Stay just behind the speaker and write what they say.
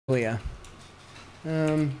Julia.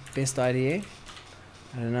 Best IDE?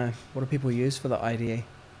 I don't know. What do people use for the IDE?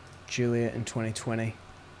 Julia in 2020.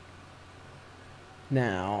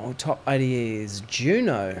 Now, top IDEs.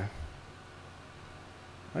 Juno.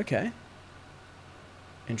 Okay.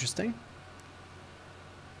 Interesting.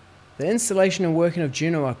 The installation and working of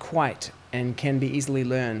Juno are quite and can be easily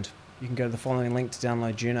learned. You can go to the following link to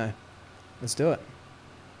download Juno. Let's do it.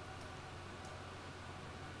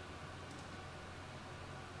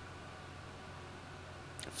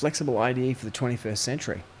 Flexible IDE for the 21st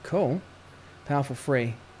century. Cool. Powerful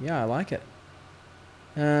free. Yeah, I like it.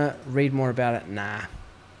 Read more about it. Nah.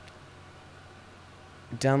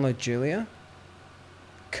 Download Julia.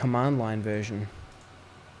 Command line version.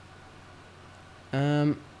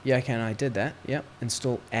 Yeah, okay, I did that. Yep.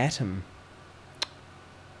 Install Atom.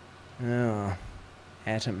 Oh.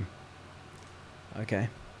 Atom. Okay.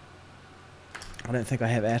 I don't think I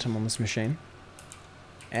have Atom on this machine.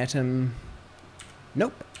 Atom.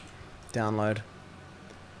 Nope. Download.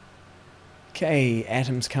 Okay,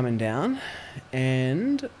 Atom's coming down.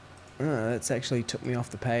 And that's actually took me off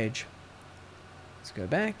the page. Let's go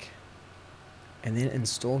back. And then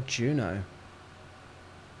install Juno.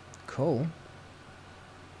 Cool.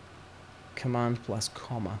 Command plus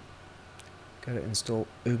comma. Go to install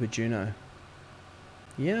Uberjuno.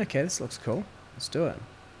 Yeah, okay, this looks cool. Let's do it.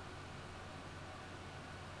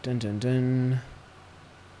 Dun dun dun.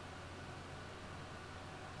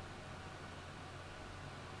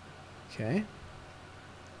 Okay.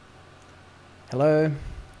 Hello.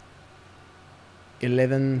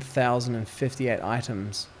 11,058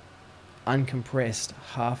 items. Uncompressed,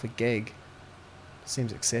 half a gig.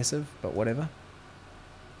 Seems excessive, but whatever.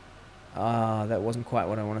 That wasn't quite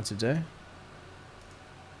what I wanted to do.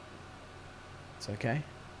 It's okay.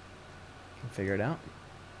 Can figure it out.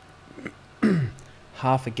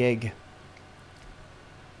 Half a gig.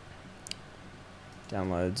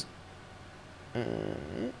 Downloads.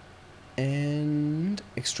 And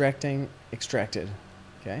extracting, extracted.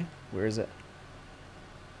 Okay, where is it?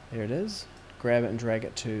 There it is. Grab it and drag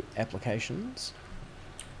it to applications.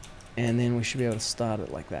 And then we should be able to start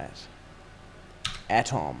it like that.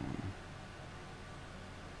 Atom.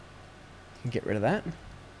 You can get rid of that.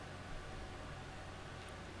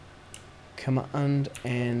 Command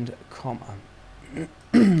and comma.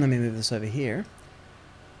 Let me move this over here.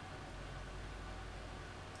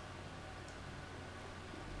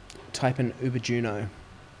 Type in Uberjuno.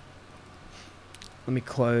 Let me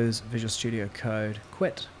close Visual Studio Code.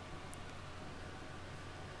 Quit.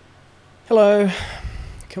 Hello.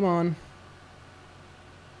 Come on.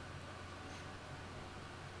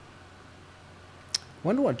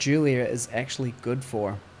 Wonder what Julia is actually good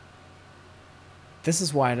for. This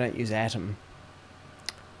is why I don't use Atom.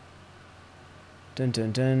 Dun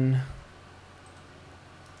dun dun.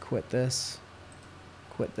 Quit this.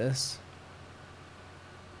 Quit this.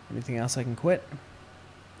 Anything else I can quit?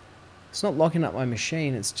 It's not locking up my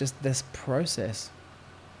machine, it's just this process.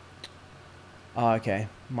 Oh, okay.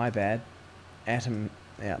 My bad. Atom,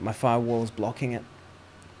 yeah, my firewall is blocking it.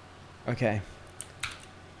 Okay.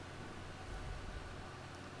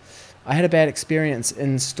 I had a bad experience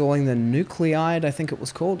installing the Nucleide, I think it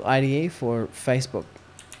was called, IDE for Facebook.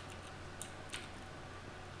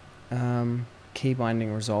 Key binding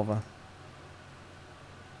resolver.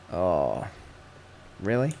 Oh,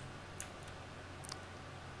 really?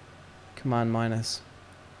 Command minus.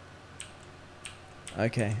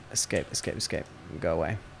 Okay, escape, escape, escape. Go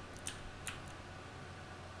away.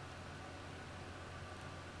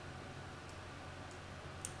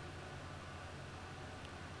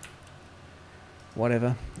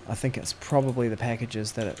 Whatever. I think it's probably the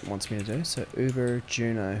packages that it wants me to do. So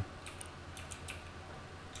Uberjuno.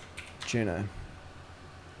 Juno.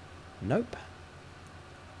 Nope.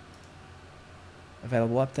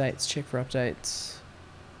 Available updates. Check for updates.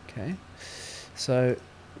 Okay. So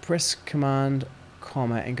press command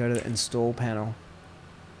comma and go to the install panel.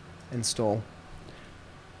 Install.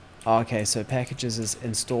 Oh, okay, so packages is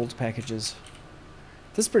installed packages.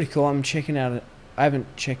 This is pretty cool. I'm checking out. I haven't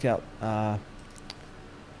checked out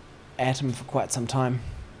Atom for quite some time,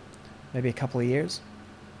 maybe a couple of years.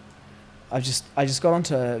 I just got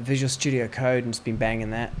onto Visual Studio Code and just been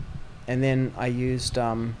banging that, and then I used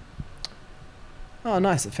oh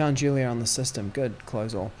nice, it found Julia on the system. Good,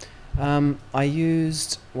 close all. I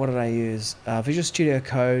used, what did I use? Visual Studio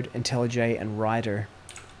Code, IntelliJ, and Rider.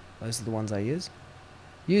 Those are the ones I use.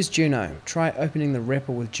 Use Juno. Try opening the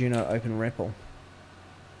REPL with Juno Open REPL.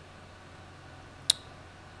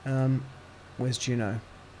 Where's Juno?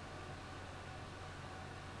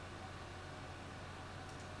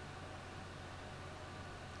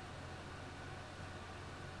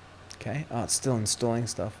 Okay. Oh, it's still installing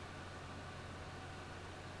stuff.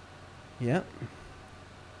 Yep.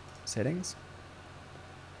 Settings.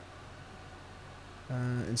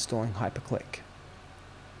 Installing HyperClick.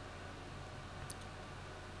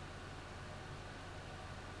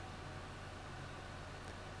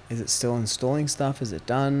 Is it still installing stuff? Is it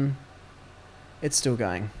done? It's still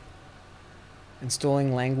going.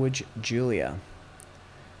 Installing language Julia.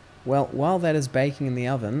 Well, while that is baking in the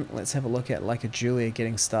oven, let's have a look at like a Julia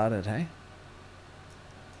getting started, hey?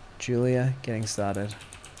 Julia getting started.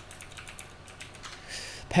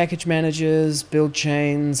 Package managers, build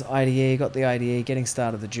chains, IDE, got the IDE, getting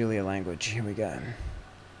started the Julia language. Here we go.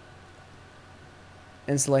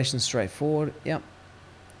 Installation straightforward, yep.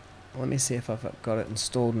 Let me see if I've got it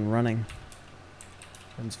installed and running.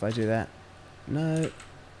 What happens if I do that? No.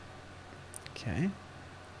 Okay.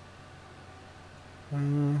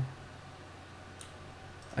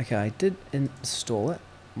 Okay, I did install it.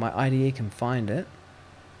 My IDE can find it.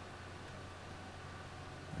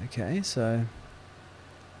 Okay, so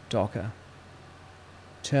Docker.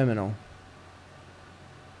 Terminal.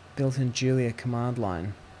 Built-in Julia command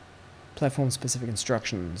line. Platform-specific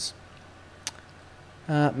instructions.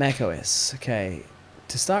 Mac OS. Okay.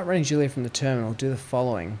 To start running Julia from the terminal, do the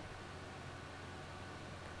following.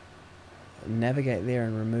 Navigate there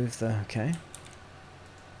and remove the... Okay.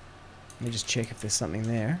 Let me just check if there's something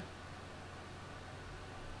there.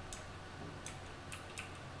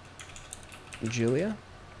 Julia?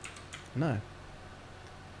 No.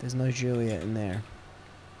 There's no Julia in there.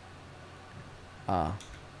 Ah.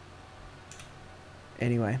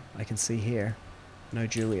 Anyway, I can see here. No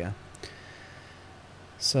Julia.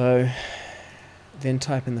 So, then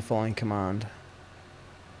type in the following command.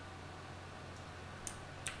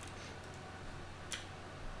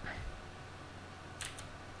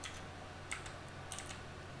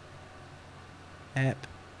 App,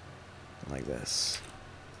 like this.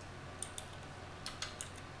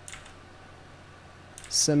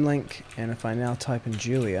 Symlink, and if I now type in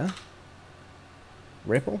Julia,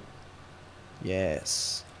 REPL,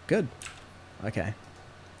 yes, good, okay.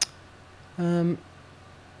 Okay,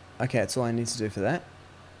 that's all I need to do for that.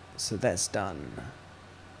 So that's done.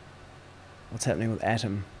 What's happening with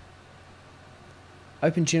Atom?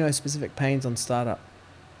 Open Juno specific panes on startup.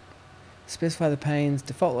 Specify the panes,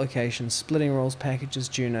 default location, splitting rules, packages,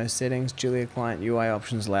 Juno, settings, Julia client, UI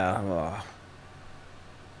options, allow.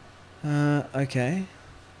 Okay.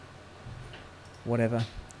 Whatever.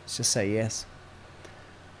 Let's just say yes.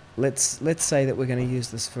 Let's say that we're going to use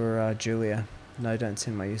this for Julia. No, don't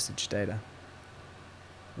send my usage data.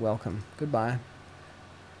 Welcome. Goodbye.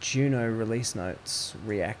 Juno release notes.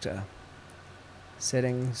 Reactor.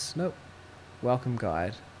 Settings. Nope. Welcome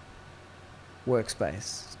guide.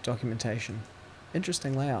 Workspace. Documentation.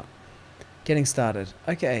 Interesting layout. Getting started.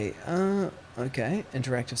 Okay. Okay.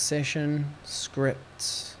 Interactive session.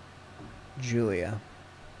 Scripts. Julia.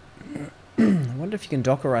 I wonder if you can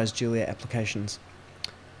Dockerize Julia applications.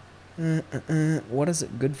 What is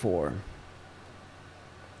it good for?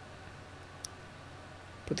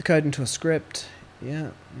 Put the code into a script.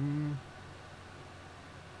 Yeah.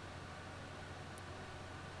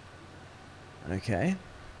 Okay.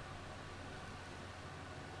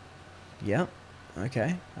 Yeah.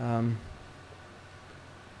 Okay.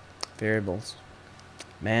 Variables.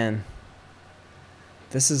 Man.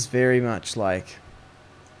 This is very much like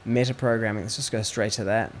metaprogramming. Let's just go straight to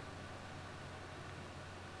that.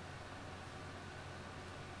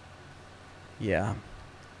 Yeah.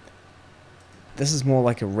 This is more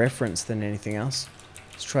like a reference than anything else.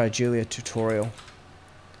 Let's try a Julia tutorial.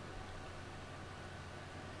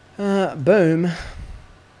 Boom.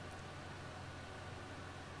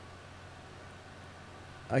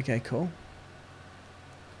 Okay, cool.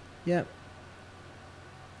 Yep.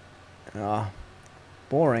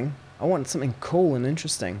 Boring. I want something cool and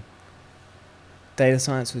interesting. Data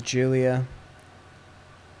science with Julia.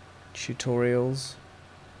 Tutorials.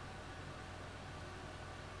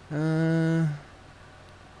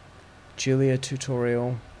 Julia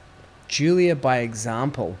tutorial. Julia by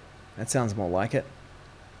example. That sounds more like it.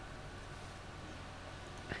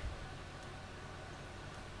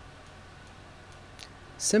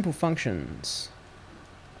 Simple functions.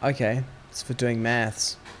 Okay, it's for doing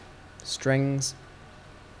maths. Strings.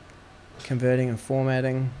 Converting and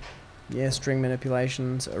formatting. Yeah, string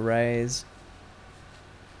manipulations, arrays.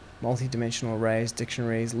 Multi-dimensional arrays,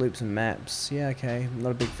 dictionaries, loops and maps. Yeah, okay. I'm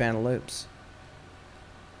not a big fan of loops.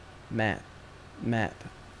 Map.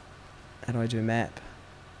 How do I do map?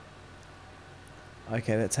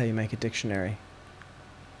 Okay, that's how you make a dictionary.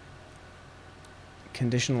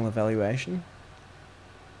 Conditional evaluation.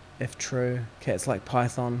 If true. Okay, it's like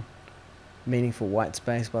Python. Meaningful white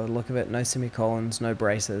space by the look of it. No semicolons, no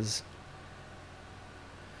braces.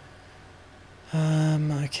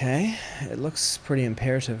 Okay. It looks pretty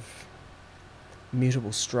imperative.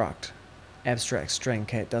 Mutable struct. Abstract string.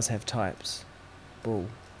 Okay, it does have types. Bool.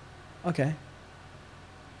 Okay.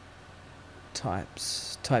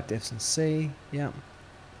 Types. Typed Fs and C. Yep.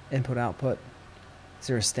 Input, output. Is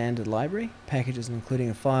there a standard library? Packages including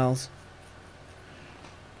the files.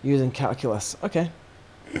 Using calculus. Okay.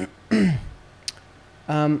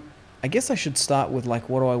 I guess I should start with, like,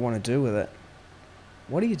 what do I want to do with it?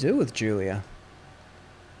 What do you do with Julia?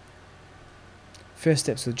 First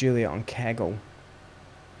steps with Julia on Kaggle.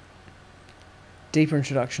 Deeper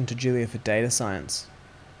introduction to Julia for data science.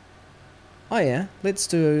 Oh yeah, let's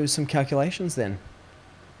do some calculations then.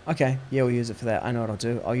 Okay, yeah, we'll use it for that. I know what I'll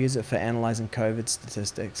do. I'll use it for analyzing COVID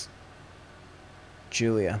statistics.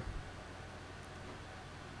 Julia.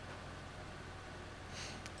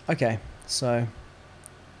 Okay, so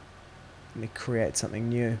let me create something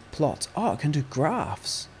new. Plots. Oh, it can do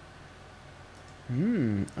graphs.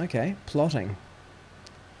 Okay, plotting.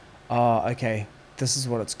 Oh, okay, this is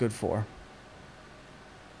what it's good for.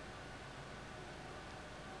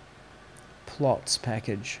 Plots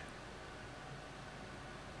package.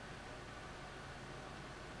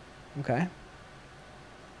 Okay.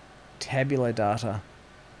 Tabular data.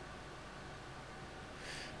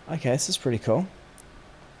 Okay, this is pretty cool.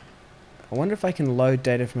 I wonder if I can load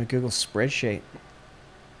data from a Google spreadsheet.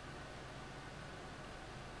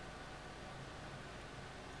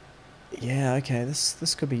 Yeah, okay,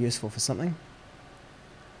 this could be useful for something.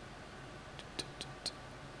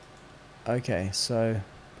 Okay, so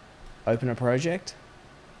open a project.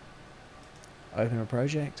 Open a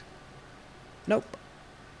project. Nope.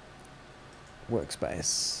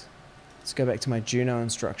 Workspace. Let's go back to my Juno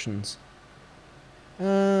instructions.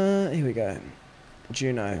 Here we go.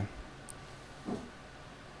 Juno.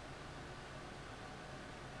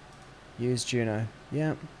 Use Juno.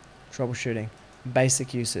 Yep. Troubleshooting.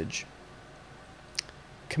 Basic usage.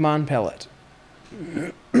 Command palette.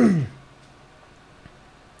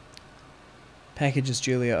 Packages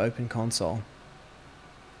Julia open console.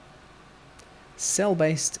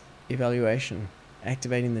 Cell-based evaluation.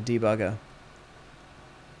 Activating the debugger.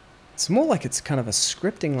 It's more like it's kind of a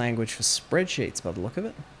scripting language for spreadsheets by the look of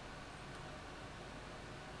it.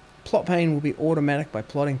 Plot pane will be automatic by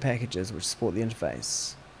plotting packages which support the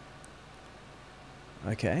interface.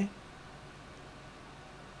 Okay.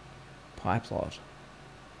 PyPlot.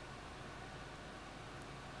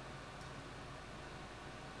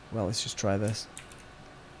 Well, let's just try this.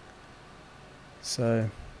 So,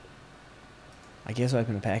 I guess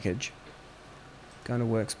open a package. Go into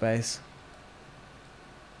workspace.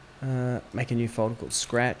 Make a new folder called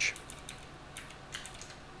Scratch.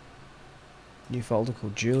 New folder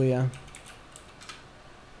called Julia.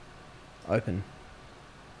 Open.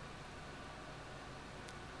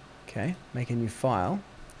 Okay, make a new file.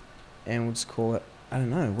 And we'll just call it, I don't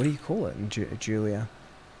know, what do you call it in Julia?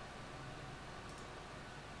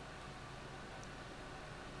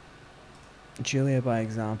 Julia by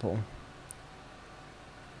example.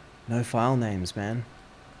 No file names, man.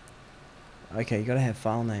 Okay, you gotta have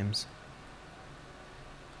file names.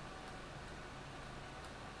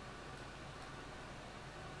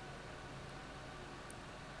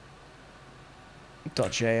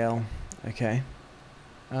 .jl, okay.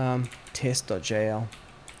 Test.jl.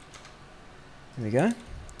 There we go.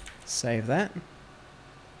 Save that.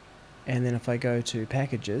 And then if I go to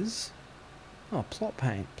packages, oh, plot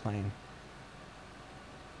plane.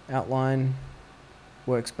 Outline,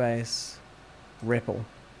 workspace, REPL.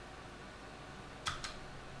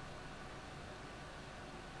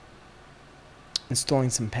 Installing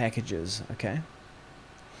some packages, okay.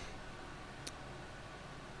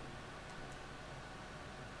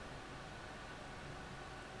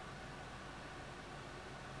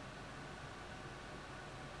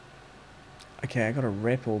 Okay, I got a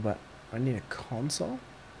REPL, but I need a console.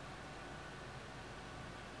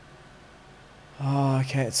 Oh,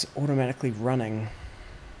 okay, it's automatically running.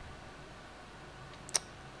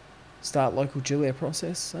 Start local Julia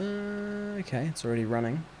process. Okay, it's already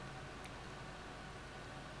running.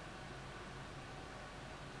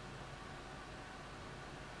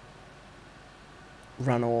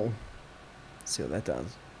 Run all. See what that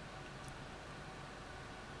does.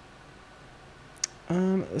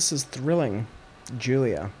 This is thrilling.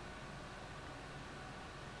 Julia.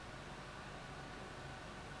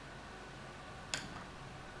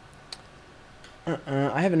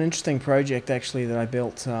 I have an interesting project actually that I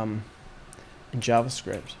built in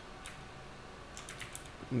JavaScript.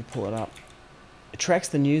 Let me pull it up. It tracks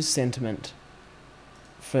the news sentiment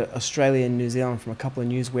for Australia and New Zealand from a couple of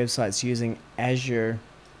news websites using Azure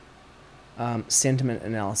sentiment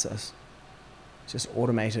analysis. It's just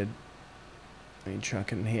automated. Let me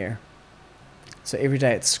chuck it in here. So every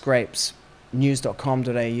day it scrapes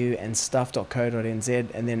news.com.au and stuff.co.nz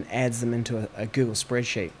and then adds them into a Google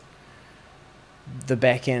spreadsheet. The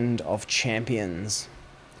back end of Champions.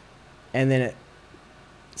 And then it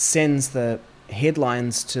sends the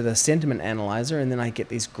headlines to the sentiment analyzer, and then I get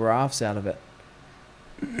these graphs out of it.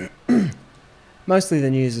 Mostly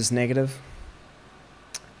the news is negative.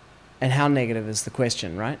 And how negative is the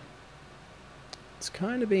question, right? It's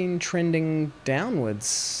kind of been trending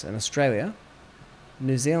downwards in Australia.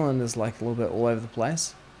 New Zealand is like a little bit all over the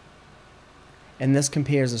place. And this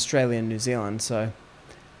compares Australia and New Zealand. So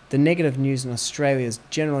the negative news in Australia is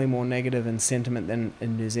generally more negative in sentiment than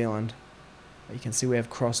in New Zealand. You can see we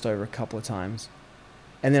have crossed over a couple of times.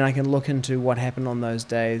 And then I can look into what happened on those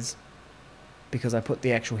days because I put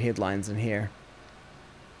the actual headlines in here.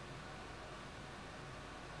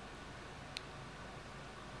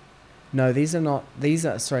 No, these are not the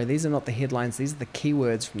headlines. These are the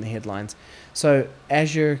keywords from the headlines. So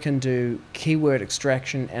Azure can do keyword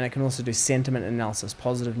extraction, and it can also do sentiment analysis,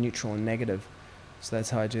 positive, neutral, and negative. So that's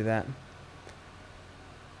how I do that.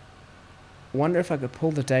 Wonder if I could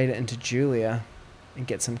pull the data into Julia and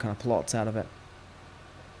get some kind of plots out of it.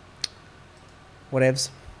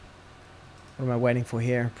 Whatevs. What am I waiting for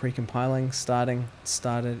here? Pre-compiling,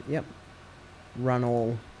 started, yep. Run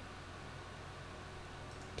all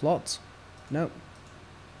plots. Nope.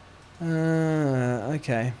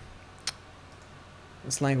 Okay.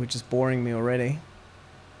 This language is boring me already.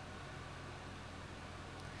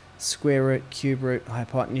 Square root, cube root,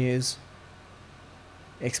 hypotenuse,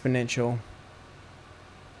 exponential.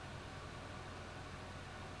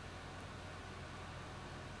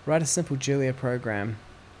 Write a simple Julia program.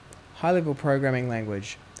 High-level programming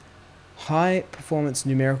language. High performance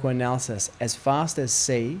numerical analysis as fast as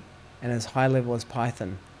C and as high level as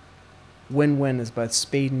Python. Win-win is both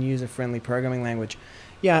speed and user-friendly programming language.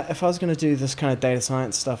 Yeah, if I was going to do this kind of data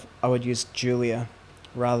science stuff, I would use Julia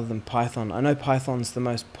rather than Python. I know Python's the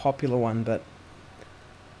most popular one, but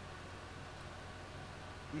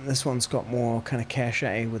this one's got more kind of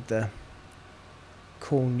cachet with the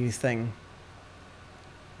cool new thing.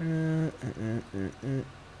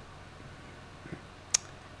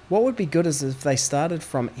 What would be good is if they started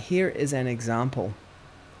from, here is an example.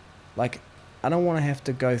 Like, I don't want to have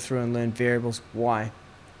to go through and learn variables, why,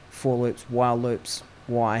 for loops, while loops,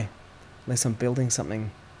 why, unless I'm building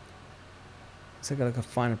something. So I've got to go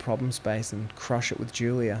find a problem space and crush it with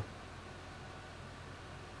Julia.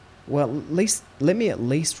 Well, at least, let me at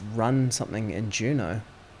least run something in Juno.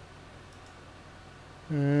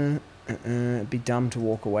 It'd be dumb to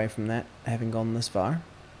walk away from that, having gone this far.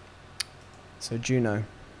 So Juno.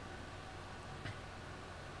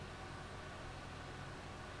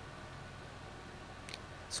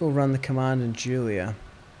 So we'll run the command in Julia.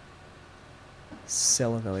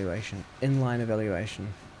 Cell evaluation, inline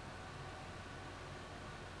evaluation.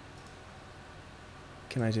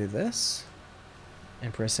 Can I do this?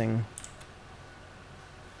 And pressing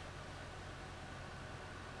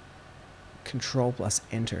Control plus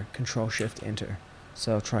Enter, Control Shift Enter.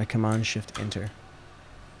 So I'll try Command Shift Enter.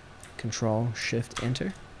 Control Shift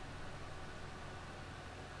Enter.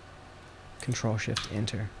 Control Shift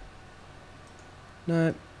Enter.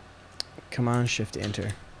 No. Command Shift Enter.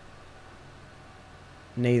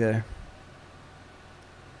 Neither.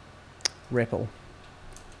 REPL.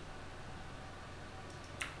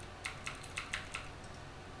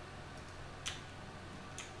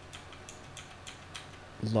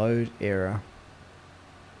 Load error.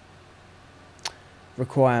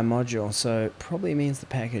 Require module, so probably means the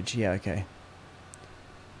package. Yeah, okay.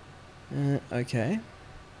 Okay.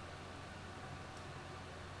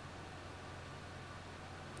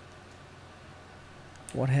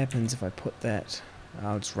 What happens if I put that?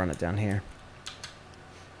 I'll just run it down here.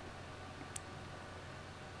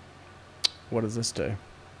 What does this do?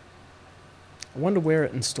 I wonder where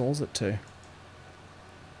it installs it to.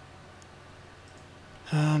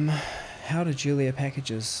 How do Julia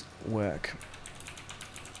packages work?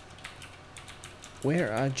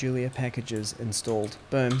 Where are Julia packages installed?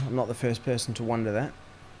 Boom, I'm not the first person to wonder that.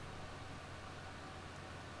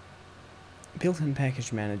 Built-in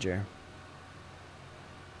package manager.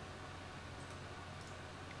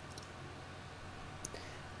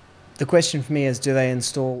 The question for me is, do they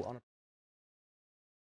install on